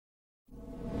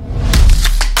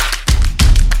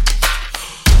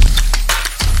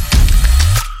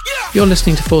You're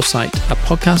listening to Foresight, a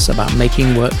podcast about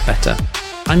making work better.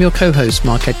 I'm your co-host,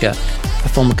 Mark Edgar, a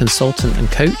former consultant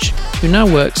and coach who now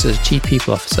works as a Chief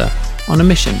People Officer on a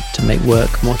mission to make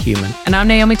work more human. And I'm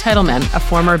Naomi Teitelman, a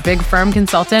former big firm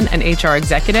consultant and HR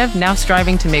executive, now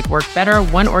striving to make work better,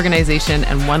 one organization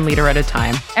and one leader at a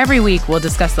time. Every week, we'll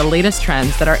discuss the latest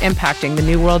trends that are impacting the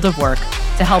new world of work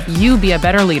to help you be a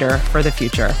better leader for the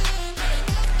future.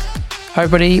 Hi,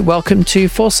 everybody. Welcome to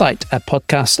Foresight, a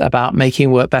podcast about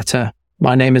making work better.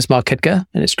 My name is Mark Edgar,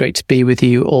 and it's great to be with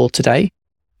you all today.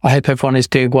 I hope everyone is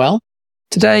doing well.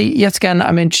 Today, yet again,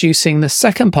 I'm introducing the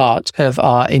second part of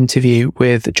our interview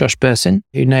with Josh Bersin,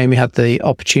 who Naomi had the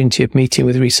opportunity of meeting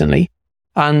with recently.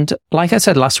 And like I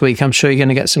said last week, I'm sure you're going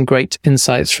to get some great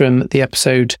insights from the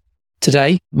episode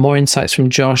today. More insights from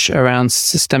Josh around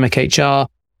systemic HR,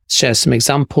 share some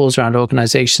examples around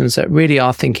organizations that really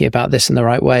are thinking about this in the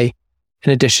right way,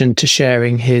 in addition to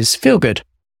sharing his feel good.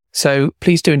 So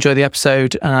please do enjoy the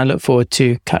episode, and I look forward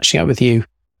to catching up with you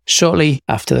shortly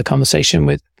after the conversation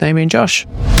with Naomi and Josh.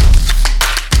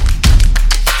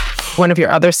 One of your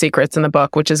other secrets in the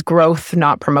book, which is growth,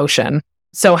 not promotion.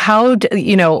 So how,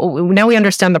 now we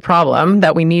understand the problem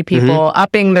that we need people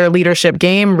upping their leadership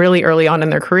game really early on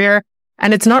in their career.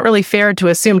 And it's not really fair to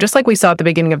assume, just like we saw at the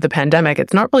beginning of the pandemic,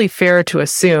 it's not really fair to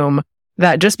assume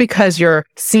that just because you're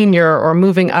senior or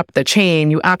moving up the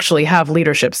chain, you actually have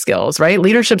leadership skills, right?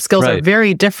 Leadership skills are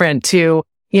very different to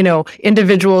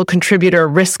individual contributor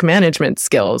risk management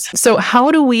skills. So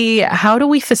how do we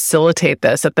facilitate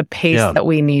this at the pace that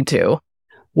we need to?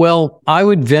 Well, I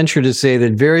would venture to say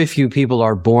that very few people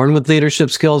are born with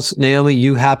leadership skills. Naomi,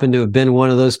 you happen to have been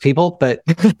one of those people, but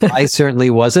I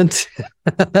certainly wasn't.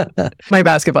 My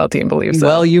basketball team believes so.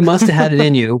 Well, you must have had it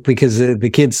in you because the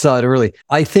kids saw it early.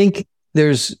 I think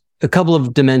there's a couple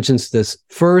of dimensions to this.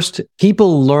 First,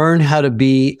 people learn how to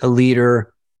be a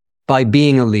leader by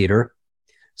being a leader.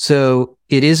 So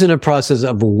it isn't a process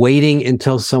of waiting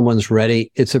until someone's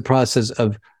ready. It's a process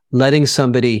of letting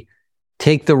somebody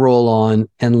take the role on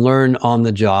and learn on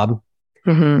the job.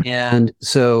 And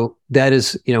so that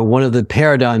is, one of the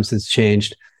paradigms that's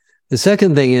changed. The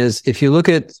second thing is, if you look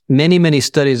at many, many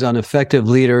studies on effective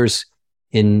leaders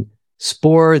in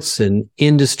sports and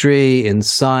industry and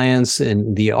science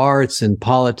and the arts and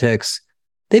politics,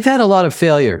 they've had a lot of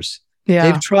failures.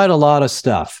 They've tried a lot of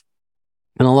stuff.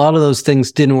 And a lot of those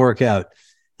things didn't work out.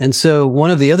 And so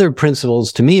one of the other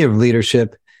principles to me of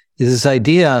leadership is this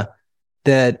idea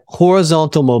that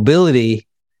horizontal mobility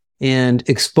and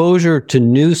exposure to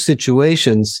new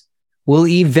situations will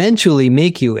eventually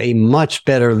make you a much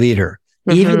better leader,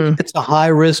 even if it's a high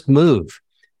risk move.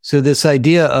 So this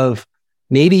idea of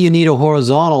maybe you need a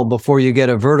horizontal before you get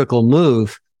a vertical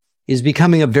move is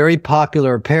becoming a very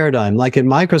popular paradigm. Like at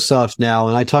Microsoft now,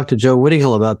 and I talked to Joe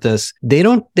Whittinghill about this,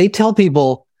 they tell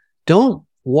people, don't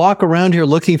walk around here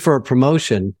looking for a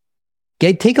promotion.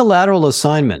 Take a lateral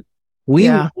assignment. We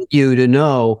want you to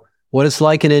know what it's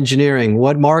like in engineering,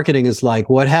 what marketing is like,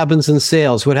 what happens in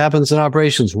sales, what happens in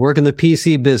operations, work in the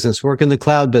PC business, work in the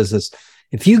cloud business.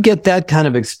 If you get that kind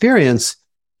of experience,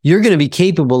 you're going to be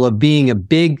capable of being a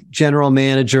big general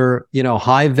manager,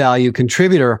 high value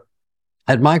contributor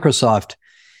at Microsoft.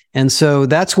 And so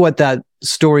that's what that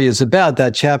story is about,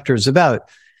 that chapter is about.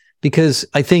 Because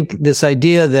I think this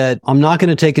idea that I'm not going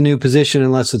to take a new position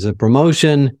unless it's a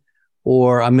promotion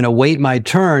or I'm going to wait my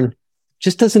turn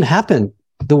just doesn't happen.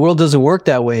 The world doesn't work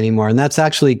that way anymore. And that's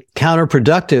actually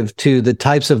counterproductive to the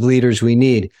types of leaders we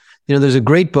need. There's a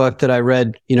great book that I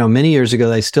read, many years ago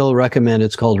that I still recommend.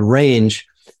 It's called Range.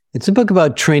 It's a book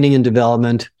about training and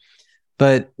development,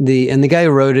 but the guy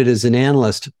who wrote it is an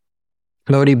analyst.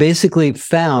 But what he basically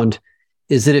found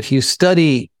is that if you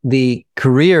study the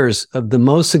careers of the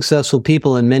most successful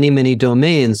people in many, many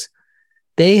domains,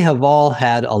 they have all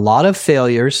had a lot of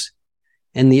failures.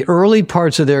 And the early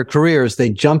parts of their careers, they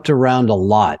jumped around a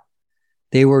lot.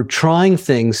 They were trying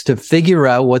things to figure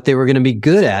out what they were going to be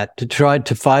good at, to try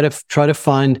to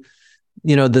find,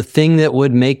 the thing that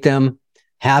would make them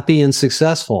happy and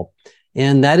successful.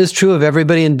 And that is true of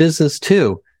everybody in business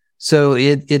too. So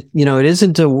it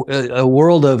isn't a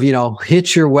world of,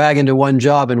 hitch your wagon to one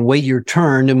job and wait your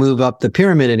turn to move up the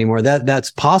pyramid anymore.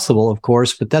 That's possible, of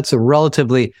course, but that's a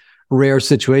relatively rare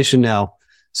situation now.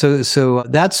 So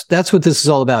that's what this is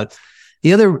all about.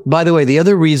 By the way, the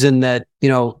other reason that,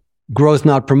 growth,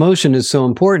 not promotion is so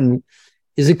important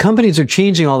is that companies are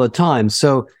changing all the time.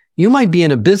 So you might be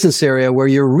in a business area where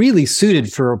you're really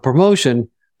suited for a promotion,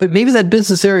 but maybe that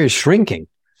business area is shrinking.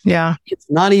 Yeah. It's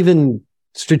not even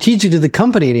strategic to the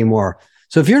company anymore.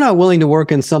 So if you're not willing to work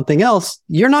in something else,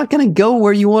 you're not going to go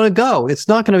where you want to go. It's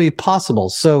not going to be possible.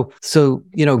 So,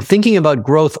 thinking about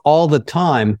growth all the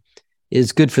time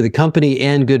is good for the company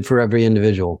and good for every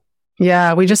individual.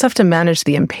 Yeah, we just have to manage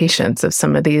the impatience of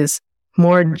some of these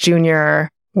more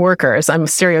junior workers. I'm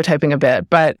stereotyping a bit,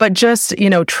 but just,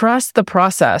 trust the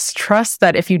process. Trust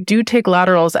that if you do take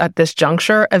laterals at this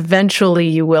juncture, eventually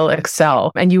you will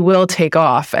excel and you will take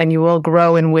off and you will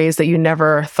grow in ways that you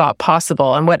never thought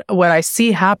possible. And what I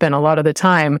see happen a lot of the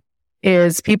time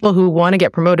is people who want to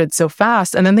get promoted so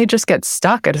fast and then they just get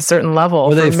stuck at a certain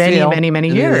level for many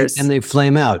years. And they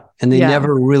flame out and they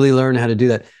never really learn how to do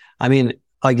that. I mean,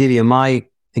 I'll give you my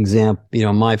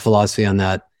example, my philosophy on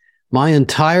that. My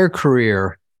entire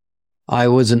career, I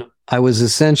was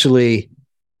essentially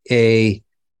I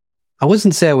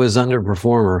wouldn't say I was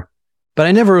underperformer, but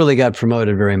I never really got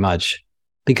promoted very much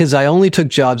because I only took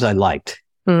jobs I liked.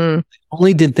 I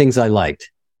only did things I liked.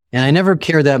 And I never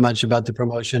cared that much about the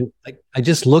promotion. I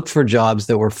just looked for jobs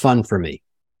that were fun for me.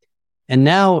 And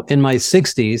now in my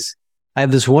 60s, I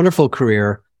have this wonderful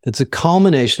career that's a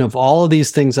culmination of all of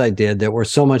these things I did that were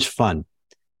so much fun.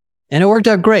 And it worked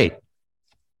out great.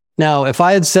 Now, if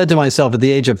I had said to myself at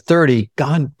the age of 30,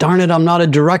 God darn it, I'm not a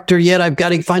director yet. I've got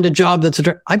to find a job that's a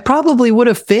director. I probably would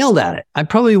have failed at it. I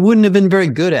probably wouldn't have been very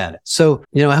good at it. So,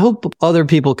 I hope other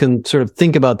people can sort of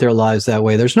think about their lives that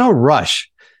way. There's no rush.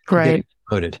 Right.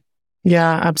 Promoted.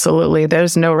 Yeah, absolutely.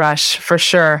 There's no rush for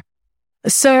sure.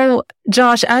 So,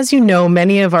 Josh, as you know,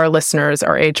 many of our listeners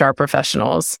are HR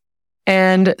professionals.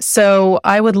 And so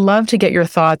I would love to get your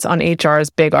thoughts on HR's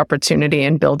big opportunity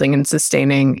in building and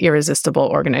sustaining irresistible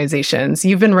organizations.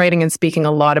 You've been writing and speaking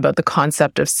a lot about the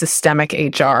concept of systemic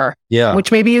HR,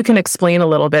 which maybe you can explain a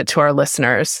little bit to our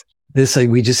listeners.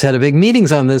 We just had a big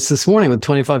meetings on this morning with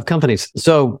 25 companies.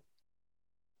 So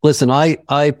listen, I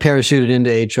parachuted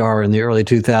into HR in the early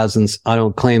 2000s. I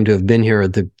don't claim to have been here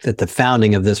at the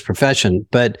founding of this profession,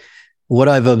 but what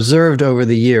I've observed over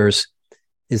the years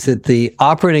is that the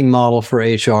operating model for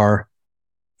HR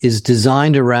is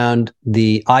designed around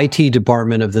the IT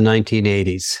department of the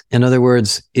 1980s. In other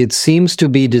words, it seems to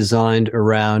be designed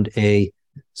around a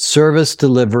service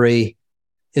delivery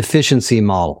efficiency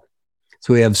model.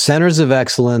 So we have centers of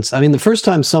excellence. I mean, the first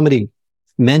time somebody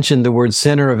mentioned the word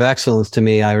center of excellence to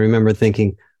me, I remember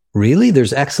thinking, really?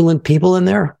 There's excellent people in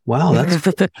there? Wow, that's,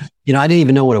 I didn't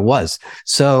even know what it was.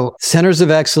 So centers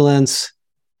of excellence,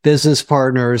 business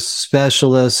partners,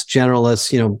 specialists,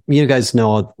 generalists, you guys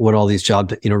know what all these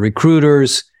jobs,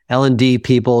 recruiters, L&D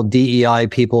people, DEI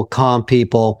people, comp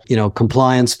people,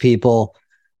 compliance people,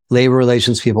 labor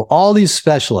relations people, all these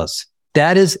specialists.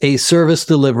 That is a service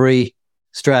delivery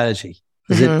strategy.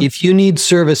 That if you need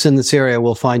service in this area,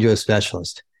 we'll find you a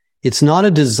specialist. It's not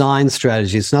a design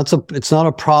strategy. It's not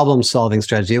a problem solving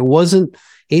strategy.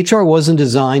 HR wasn't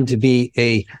designed to be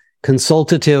a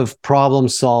consultative,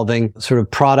 problem-solving, sort of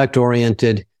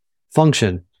product-oriented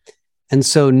function. And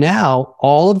so now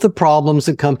all of the problems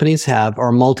that companies have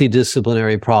are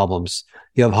multidisciplinary problems.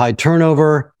 You have high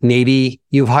turnover. Maybe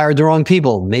you've hired the wrong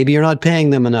people. Maybe you're not paying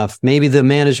them enough. Maybe the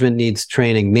management needs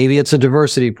training. Maybe it's a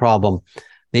diversity problem.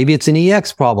 Maybe it's an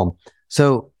EX problem.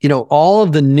 So, all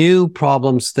of the new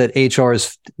problems that HR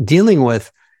is dealing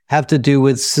with have to do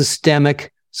with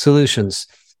systemic solutions.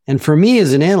 And for me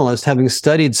as an analyst, having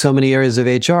studied so many areas of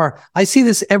HR, I see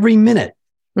this every minute.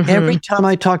 Every time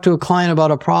I talk to a client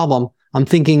about a problem, I'm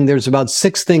thinking there's about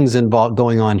 6 things involved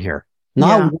going on here,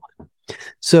 not one.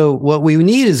 So what we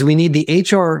need the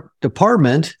HR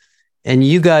department and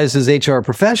you guys as HR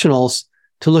professionals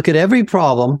to look at every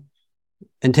problem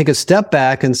and take a step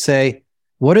back and say,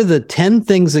 what are the 10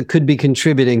 things that could be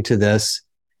contributing to this?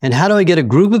 And how do I get a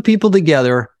group of people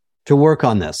together to work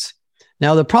on this?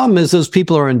 Now, the problem is those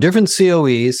people are in different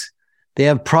COEs. They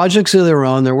have projects of their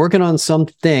own. They're working on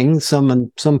something,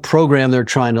 some program they're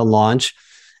trying to launch,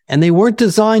 and they weren't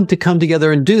designed to come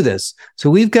together and do this.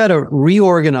 So we've got to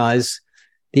reorganize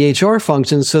the HR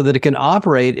function so that it can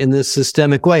operate in this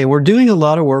systemic way. And we're doing a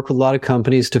lot of work with a lot of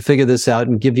companies to figure this out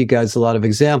and give you guys a lot of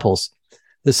examples.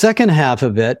 The second half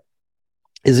of it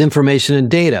is information and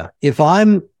data. If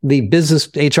I'm the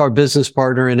HR business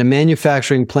partner in a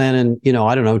manufacturing plant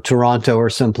in, Toronto or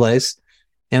someplace,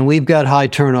 and we've got high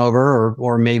turnover,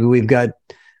 or maybe we've got,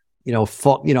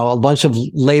 a bunch of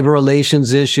labor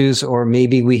relations issues, or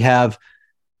maybe we have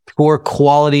poor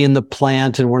quality in the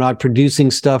plant and we're not producing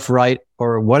stuff right,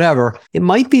 or whatever. It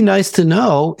might be nice to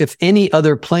know if any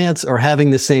other plants are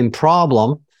having the same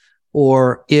problem,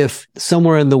 or if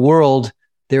somewhere in the world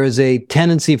there is a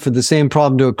tendency for the same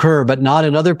problem to occur, but not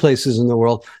in other places in the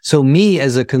world. So me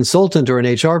as a consultant or an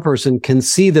HR person can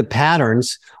see the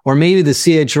patterns, or maybe the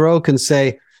CHRO can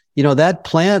say, that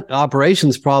plant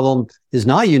operations problem is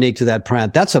not unique to that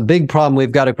plant. That's a big problem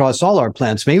we've got across all our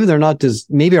plants. Maybe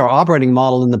maybe our operating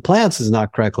model in the plants is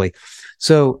not correctly.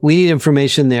 So we need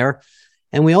information there.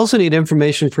 And we also need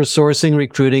information for sourcing,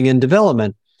 recruiting, and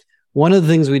development. One of the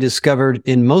things we discovered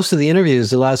in most of the interviews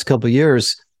the last couple of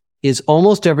years is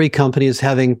almost every company is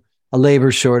having a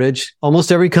labor shortage.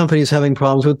 Almost every company is having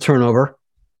problems with turnover.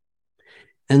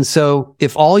 And so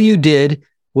if all you did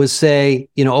was say,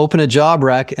 open a job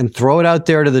rec and throw it out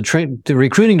there to the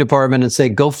recruiting department and say,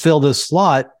 go fill this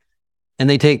slot, and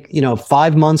they take,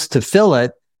 5 months to fill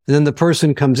it, and then the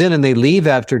person comes in and they leave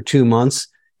after 2 months,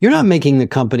 you're not making the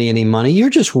company any money. You're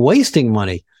just wasting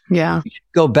money. Yeah.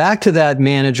 Go back to that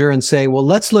manager and say, well,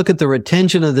 let's look at the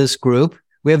retention of this group.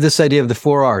 We have this idea of the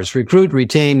 4 R's: recruit,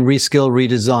 retain, reskill,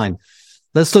 redesign.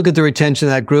 Let's look at the retention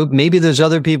of that group. Maybe there's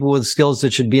other people with skills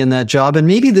that should be in that job. And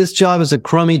maybe this job is a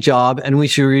crummy job and we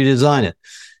should redesign it.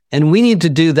 And we need to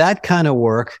do that kind of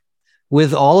work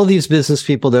with all of these business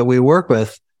people that we work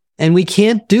with. And we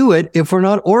can't do it if we're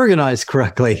not organized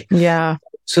correctly. Yeah.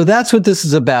 So that's what this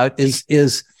is about,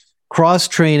 is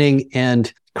cross-training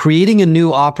and creating a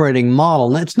new operating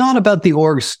model. And it's not about the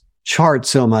org chart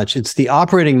so much. It's the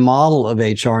operating model of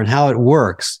HR and how it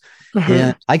works. Mm-hmm.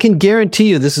 And I can guarantee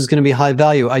you this is going to be high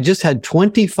value. I just had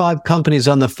 25 companies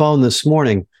on the phone this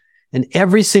morning, and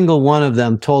every single one of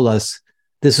them told us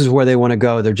this is where they want to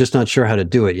go. They're just not sure how to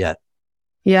do it yet.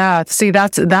 Yeah. See,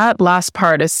 that last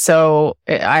part is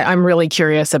I'm really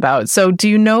curious about. So do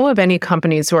you know of any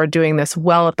companies who are doing this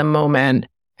well at the moment?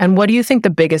 And what do you think the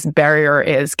biggest barrier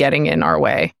is getting in our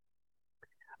way?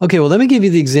 Okay, well, let me give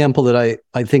you the example that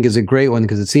I think is a great one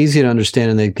because it's easy to understand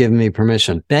and they've given me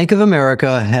permission. Bank of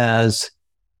America has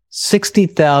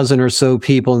 60,000 or so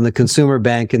people in the consumer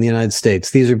bank in the United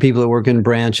States. These are people that work in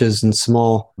branches and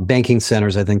small banking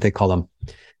centers, I think they call them.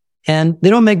 And they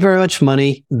don't make very much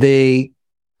money. They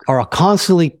are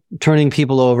constantly turning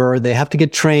people over. They have to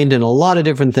get trained in a lot of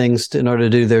different things in order to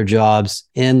do their jobs.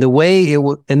 And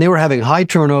and they were having high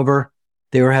turnover.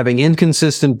 They were having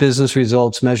inconsistent business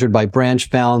results measured by branch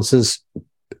balances.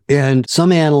 And some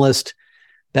analyst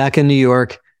back in New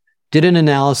York did an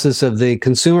analysis of the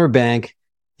consumer bank,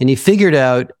 and he figured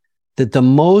out that the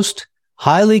most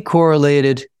highly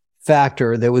correlated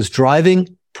factor that was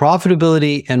driving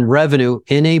profitability and revenue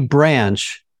in a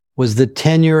branch was the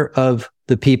tenure of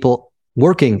the people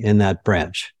working in that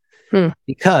branch.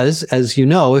 Because, as you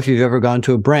know, if you've ever gone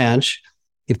to a branch,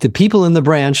 if the people in the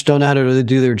branch don't know how to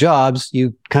do their jobs,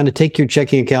 you kind of take your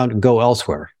checking account and go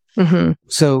elsewhere. Mm-hmm.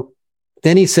 So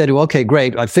then he said, well, okay,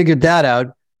 great. I figured that out.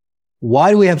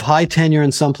 Why do we have high tenure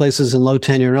in some places and low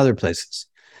tenure in other places?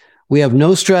 We have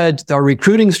no strategy. Our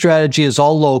recruiting strategy is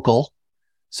all local.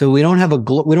 So we don't have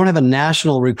a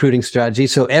national recruiting strategy.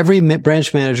 So every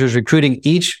branch manager is recruiting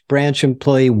each branch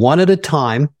employee one at a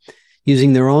time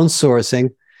using their own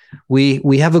sourcing.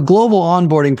 We have a global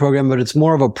onboarding program, but it's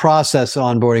more of a process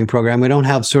onboarding program. We don't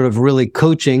have sort of really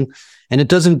coaching, and it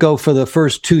doesn't go for the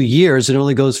first 2 years. It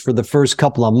only goes for the first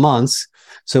couple of months.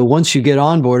 So once you get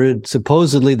onboarded,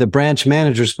 supposedly the branch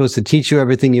manager is supposed to teach you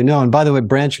everything you know. And by the way,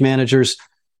 branch managers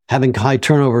having high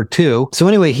turnover too. So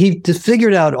anyway, he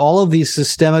figured out all of these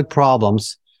systemic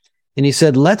problems, and he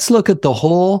said, let's look at the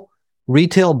whole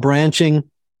retail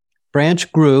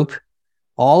branch group,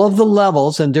 all of the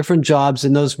levels and different jobs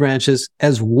in those branches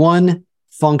as one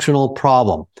functional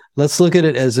problem. Let's look at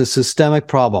it as a systemic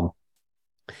problem.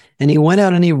 And he went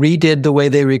out and he redid the way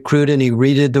they recruit, and he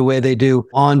redid the way they do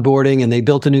onboarding, and they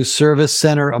built a new service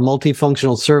center, a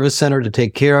multifunctional service center to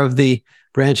take care of the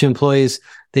branch employees.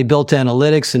 They built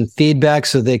analytics and feedback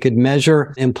so they could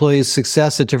measure employees'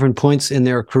 success at different points in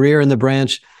their career in the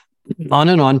branch, on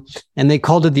and on. And they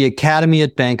called it the Academy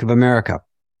at Bank of America.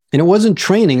 And it wasn't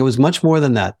training. It was much more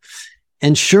than that.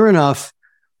 And sure enough,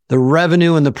 the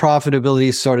revenue and the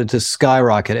profitability started to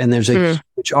skyrocket. And there's a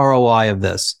huge ROI of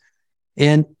this.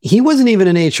 And he wasn't even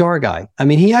an HR guy. I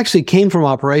mean, he actually came from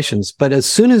operations. But as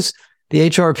soon as the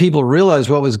HR people realized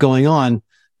what was going on,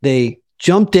 they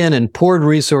jumped in and poured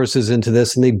resources into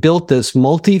this. And they built this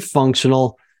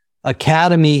multifunctional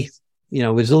academy,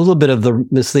 which is a little bit of the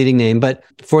misleading name, but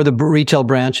for the retail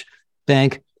branch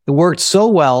bank, it worked so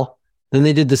well. Then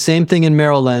they did the same thing in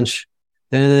Merrill Lynch.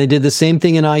 Then they did the same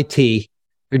thing in IT.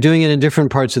 They're doing it in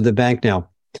different parts of the bank now.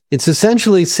 It's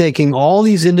essentially taking all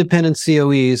these independent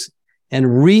COEs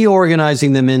and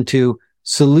reorganizing them into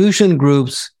solution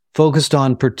groups focused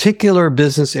on particular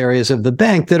business areas of the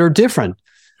bank that are different.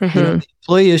 Mm-hmm. The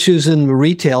employee issues in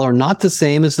retail are not the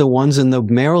same as the ones in the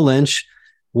Merrill Lynch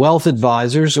wealth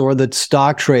advisors or the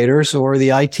stock traders or the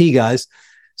IT guys.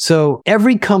 So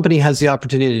every company has the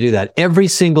opportunity to do that. Every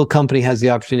single company has the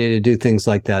opportunity to do things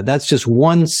like that. That's just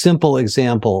one simple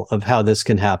example of how this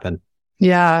can happen.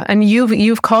 Yeah. And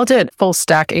you've called it full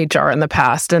stack HR in the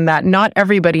past, and that not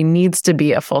everybody needs to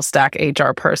be a full stack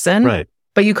HR person. Right.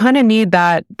 But you kind of need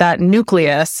that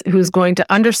nucleus who's going to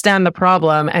understand the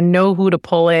problem and know who to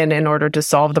pull in order to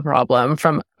solve the problem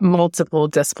from multiple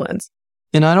disciplines.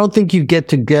 And I don't think you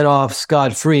get off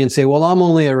scot-free and say, well, I'm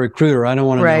only a recruiter. I don't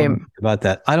want to know about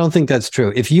that. I don't think that's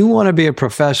true. If you want to be a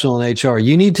professional in HR,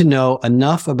 you need to know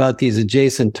enough about these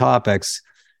adjacent topics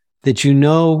that you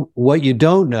know what you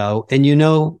don't know, and you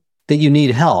know that you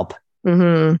need help,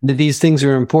 that these things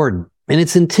are important. And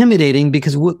it's intimidating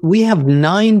because we have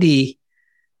 90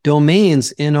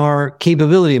 domains in our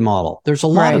capability model. There's a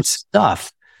lot of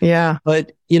stuff. Yeah.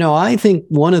 But, I think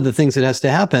one of the things that has to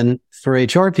happen for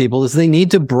HR people is they need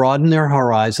to broaden their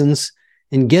horizons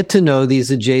and get to know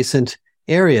these adjacent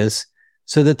areas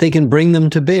so that they can bring them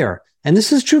to bear. And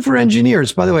this is true for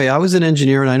engineers. By the way, I was an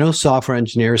engineer and I know software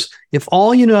engineers. If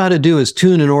all you know how to do is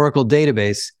tune an Oracle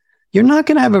database, you're not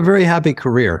going to have a very happy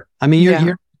career. I mean,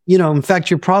 you're in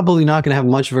fact, you're probably not going to have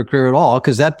much of a career at all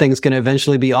because that thing's going to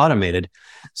eventually be automated.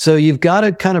 So you've got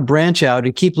to kind of branch out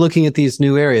and keep looking at these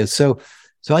new areas. So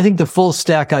I think the full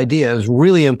stack idea is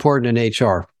really important in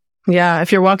HR. Yeah.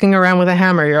 If you're walking around with a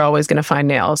hammer, you're always going to find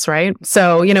nails, right?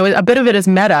 So, a bit of it is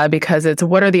meta because it's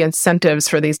what are the incentives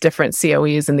for these different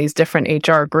COEs and these different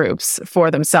HR groups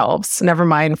for themselves? Never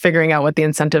mind figuring out what the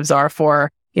incentives are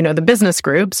for, the business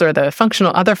groups or the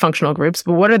other functional groups,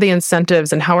 but what are the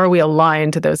incentives and how are we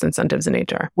aligned to those incentives in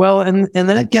HR? Well, and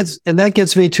that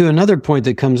gets me to another point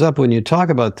that comes up when you talk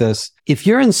about this. If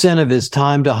your incentive is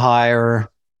time to hire,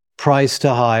 price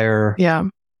to hire,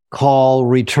 call,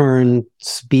 return,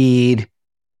 speed,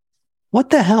 what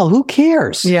the hell? Who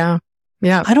cares? Yeah.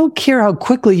 I don't care how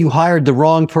quickly you hired the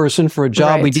wrong person for a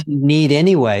job we didn't need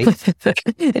anyway.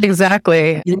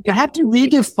 Exactly. You have to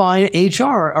redefine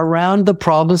HR around the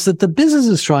problems that the business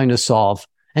is trying to solve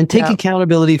and take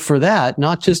accountability for that,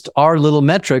 not just our little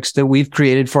metrics that we've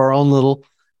created for our own little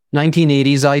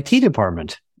 1980s IT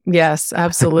department. Yes,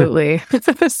 absolutely.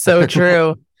 So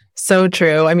true. So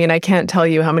true. I mean, I can't tell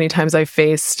you how many times I've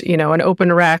faced, an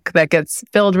open rec that gets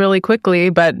filled really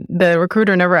quickly, but the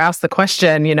recruiter never asks the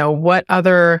question, what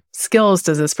other skills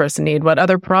does this person need? What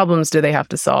other problems do they have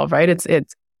to solve, right?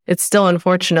 It's still,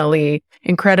 unfortunately,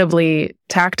 incredibly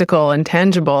tactical and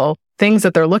tangible things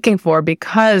that they're looking for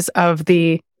because of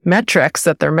the metrics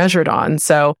that they're measured on.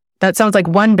 So that sounds like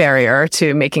one barrier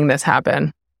to making this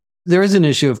happen. There is an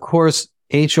issue. Of course,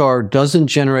 HR doesn't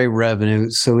generate revenue,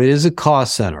 so it is a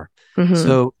cost center.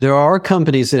 So there are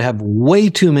companies that have way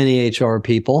too many HR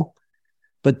people,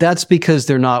 but that's because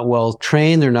they're not well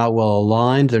trained, they're not well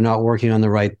aligned, they're not working on the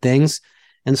right things.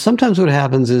 And sometimes what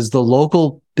happens is the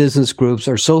local business groups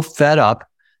are so fed up,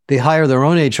 they hire their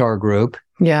own HR group.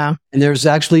 Yeah. And there's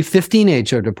actually 15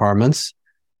 HR departments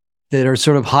that are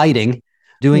sort of hiding,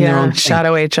 doing their own thing.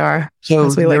 Shadow HR. So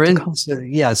as we like to call.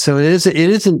 So it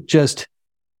isn't just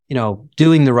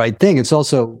doing the right thing. It's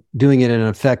also doing it in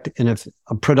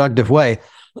a productive way.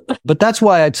 But that's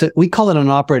why we call it an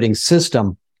operating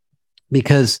system,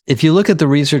 because if you look at the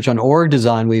research on org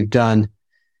design we've done,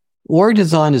 org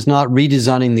design is not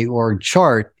redesigning the org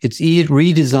chart. It's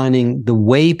redesigning the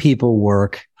way people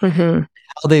work, how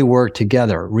they work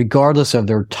together, regardless of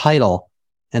their title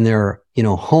and their,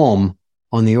 home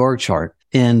on the org chart.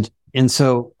 And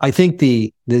so I think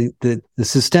the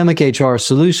systemic HR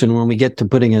solution, when we get to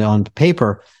putting it on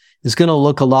paper, is going to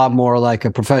look a lot more like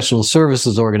a professional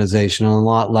services organization and a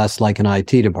lot less like an IT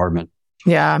department.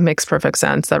 Yeah, makes perfect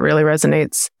sense. That really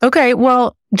resonates. Okay,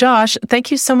 well, Josh, thank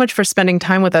you so much for spending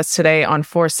time with us today on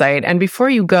Foresight. And before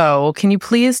you go, can you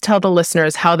please tell the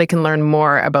listeners how they can learn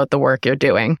more about the work you're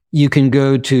doing? You can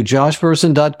go to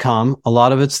joshbersin.com. A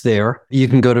lot of it's there. You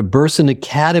can go to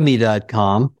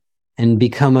bersinacademy.com. and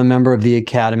become a member of the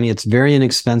Academy. It's very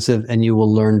inexpensive and you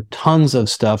will learn tons of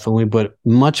stuff. And we put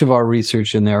much of our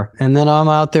research in there. And then I'm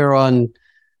out there on,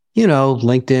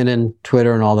 LinkedIn and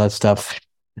Twitter and all that stuff.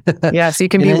 Yes, you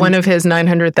can be one of his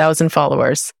 900,000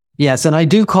 followers. Yes. And I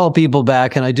do call people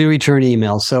back and I do return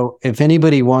emails. So if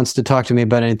anybody wants to talk to me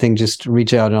about anything, just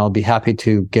reach out and I'll be happy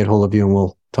to get hold of you and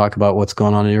we'll talk about what's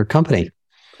going on in your company.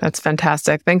 That's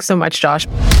fantastic. Thanks so much, Josh.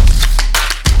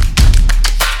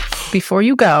 Before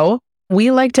you go,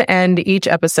 we like to end each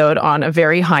episode on a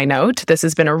very high note. This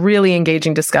has been a really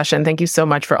engaging discussion. Thank you so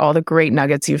much for all the great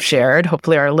nuggets you've shared.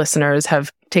 Hopefully our listeners have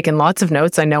taken lots of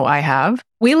notes. I know I have.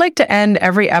 We like to end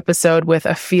every episode with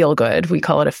a feel good. We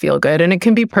call it a feel good, and it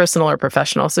can be personal or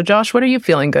professional. So Josh, what are you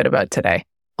feeling good about today?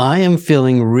 I am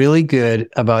feeling really good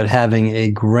about having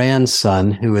a grandson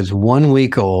who is 1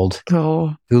 week old,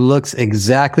 who looks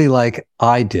exactly like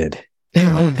I did.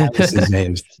 That was his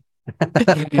name.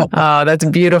 Oh, that's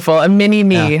beautiful. A mini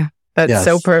me. Yeah. That's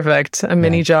so perfect. A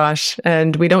mini Josh.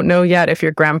 And we don't know yet if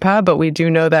you're grandpa, but we do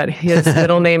know that his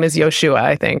middle name is Yoshua,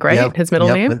 I think, right? Yep. His middle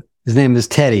name? His name is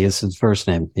Teddy. Is his first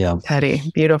name. Yeah. Teddy.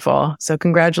 Beautiful. So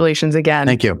congratulations again.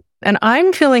 Thank you. And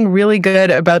I'm feeling really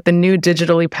good about the new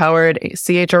digitally powered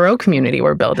CHRO community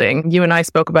we're building. You and I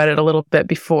spoke about it a little bit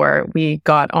before we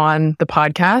got on the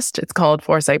podcast. It's called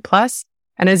Foresight Plus.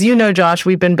 And as you know, Josh,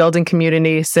 we've been building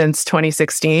community since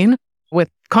 2016 with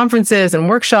conferences and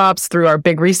workshops through our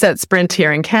big reset sprint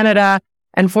here in Canada.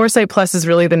 And Foresight Plus is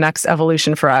really the next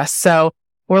evolution for us. So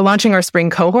we're launching our spring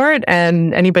cohort,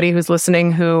 and anybody who's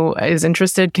listening who is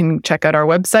interested can check out our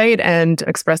website and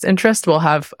express interest. We'll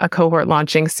have a cohort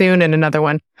launching soon and another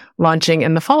one launching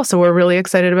in the fall. So we're really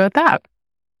excited about that.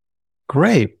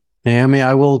 Great. Naomi,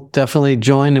 I will definitely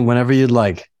join whenever you'd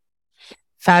like.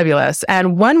 Fabulous.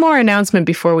 And one more announcement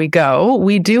before we go.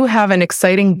 We do have an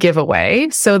exciting giveaway.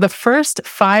 So the first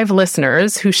 5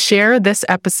 listeners who share this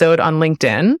episode on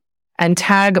LinkedIn and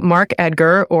tag Mark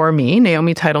Edgar or me,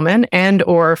 Naomi Titleman, and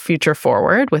or Future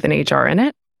Forward with an HR in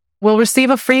it, will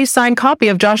receive a free signed copy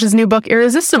of Josh's new book,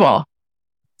 Irresistible.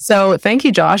 So thank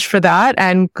you, Josh, for that.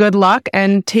 And good luck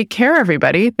and take care,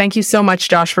 everybody. Thank you so much,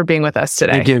 Josh, for being with us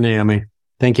today. Thank you, Naomi.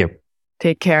 Thank you.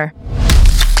 Take care.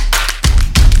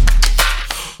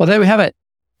 Well, there we have it.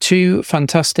 2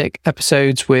 fantastic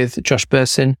episodes with Josh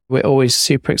Bersin. We're always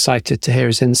super excited to hear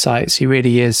his insights. He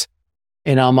really is,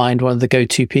 in our mind, one of the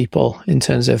go-to people in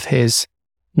terms of his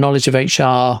knowledge of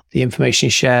HR, the information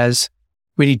he shares.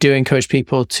 Really do encourage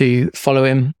people to follow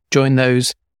him, join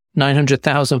those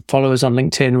 900,000 followers on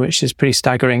LinkedIn, which is pretty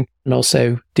staggering. And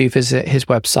also do visit his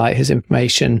website. His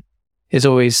information is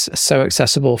always so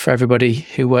accessible for everybody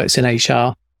who works in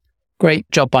HR. Great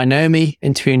job by Naomi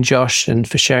interviewing Josh and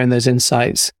for sharing those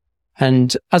insights.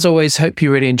 And as always, hope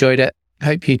you really enjoyed it.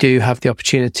 Hope you do have the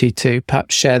opportunity to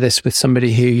perhaps share this with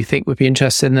somebody who you think would be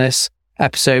interested in this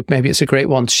episode. Maybe it's a great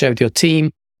one to share with your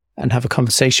team and have a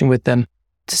conversation with them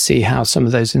to see how some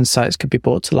of those insights could be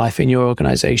brought to life in your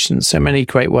organization. So many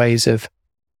great ways of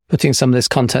putting some of this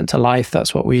content to life.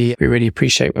 That's what we really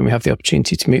appreciate when we have the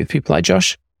opportunity to meet with people like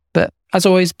Josh. But as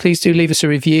always, please do leave us a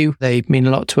review. They mean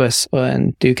a lot to us,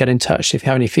 and do get in touch if you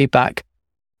have any feedback.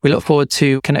 We look forward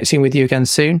to connecting with you again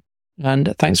soon.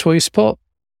 And thanks for your support.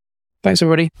 Thanks,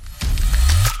 everybody.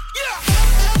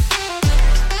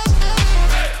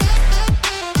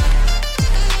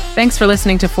 Thanks for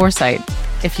listening to Foresight.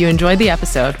 If you enjoyed the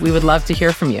episode, we would love to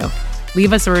hear from you.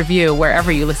 Leave us a review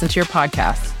wherever you listen to your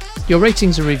podcasts. Your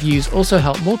ratings and reviews also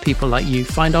help more people like you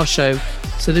find our show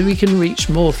so that we can reach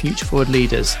more future forward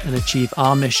leaders and achieve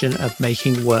our mission of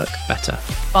making work better.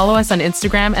 Follow us on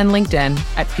Instagram and LinkedIn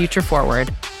at Future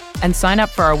Forward, and sign up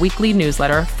for our weekly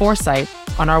newsletter, Foresight,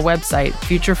 on our website,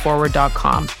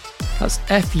 futureforward.com. That's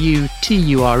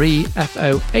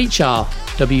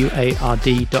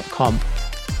FUTUREFOHRWARD.com,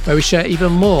 where we share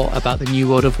even more about the new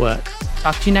world of work.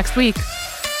 Talk to you next week.